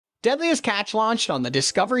Deadliest Catch launched on the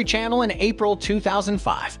Discovery Channel in April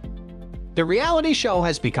 2005. The reality show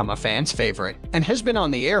has become a fan's favorite and has been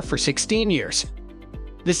on the air for 16 years.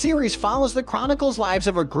 The series follows the chronicles lives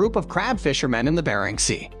of a group of crab fishermen in the Bering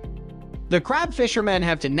Sea. The crab fishermen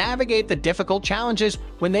have to navigate the difficult challenges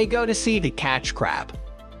when they go to sea to catch crab.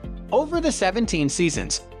 Over the 17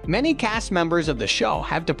 seasons, many cast members of the show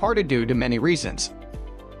have departed due to many reasons.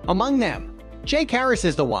 Among them, Jake Harris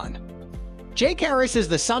is the one. Jake Harris is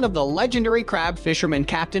the son of the legendary crab fisherman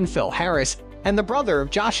Captain Phil Harris and the brother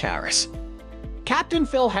of Josh Harris. Captain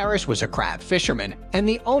Phil Harris was a crab fisherman and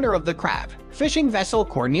the owner of the crab fishing vessel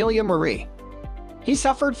Cornelia Marie. He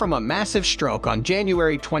suffered from a massive stroke on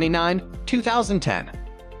January 29, 2010.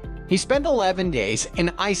 He spent 11 days in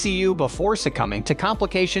ICU before succumbing to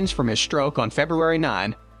complications from his stroke on February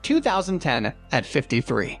 9, 2010 at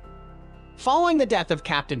 53. Following the death of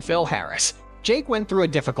Captain Phil Harris, Jake went through a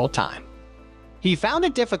difficult time. He found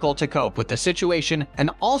it difficult to cope with the situation and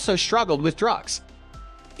also struggled with drugs.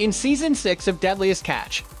 In Season 6 of Deadliest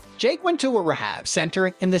Catch, Jake went to a rehab center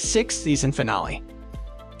in the 6th season finale.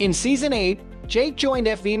 In Season 8, Jake joined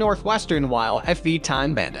FV Northwestern while FV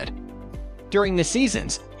time banded. During the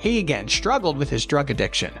seasons, he again struggled with his drug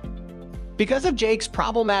addiction. Because of Jake's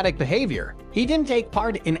problematic behavior, he didn't take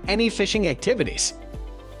part in any fishing activities.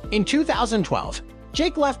 In 2012,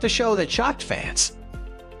 Jake left the show that shocked fans.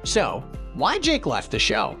 So, why Jake left the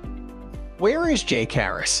show? Where is Jake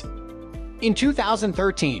Harris? In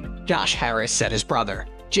 2013, Josh Harris said his brother,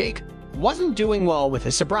 Jake, wasn't doing well with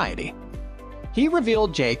his sobriety. He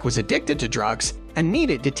revealed Jake was addicted to drugs and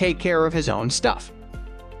needed to take care of his own stuff.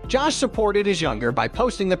 Josh supported his younger by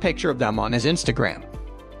posting the picture of them on his Instagram.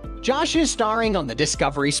 Josh is starring on the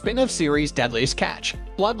Discovery spin-off series Deadliest Catch,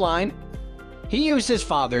 Bloodline. He used his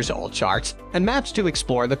father's old charts and maps to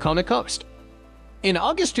explore the Kona coast. In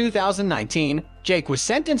August 2019, Jake was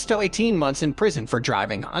sentenced to 18 months in prison for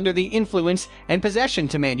driving under the influence and possession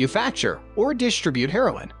to manufacture or distribute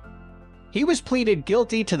heroin. He was pleaded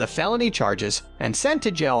guilty to the felony charges and sent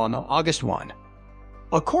to jail on August 1.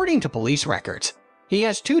 According to police records, he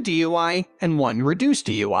has 2 DUI and 1 reduced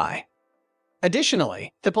DUI.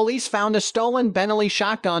 Additionally, the police found a stolen Bentley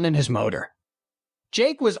shotgun in his motor.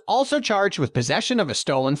 Jake was also charged with possession of a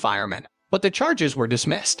stolen fireman, but the charges were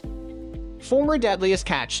dismissed. Former Deadliest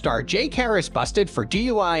Catch star Jake Harris busted for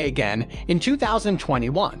DUI again in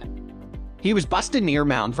 2021. He was busted near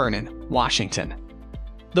Mount Vernon, Washington.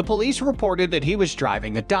 The police reported that he was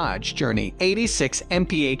driving a Dodge Journey 86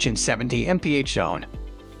 mph and 70 mph zone.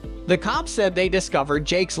 The cops said they discovered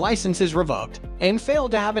Jake's license revoked and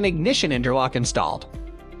failed to have an ignition interlock installed.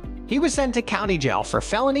 He was sent to county jail for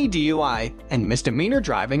felony DUI and misdemeanor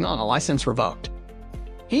driving on a license revoked.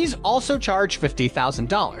 He's also charged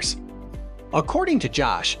 $50,000. According to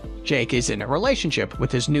Josh, Jake is in a relationship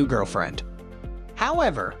with his new girlfriend.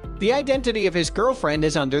 However, the identity of his girlfriend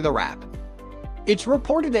is under the wrap. It's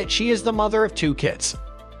reported that she is the mother of 2 kids.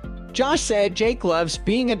 Josh said Jake loves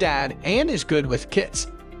being a dad and is good with kids.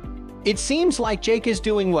 It seems like Jake is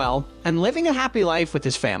doing well and living a happy life with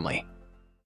his family.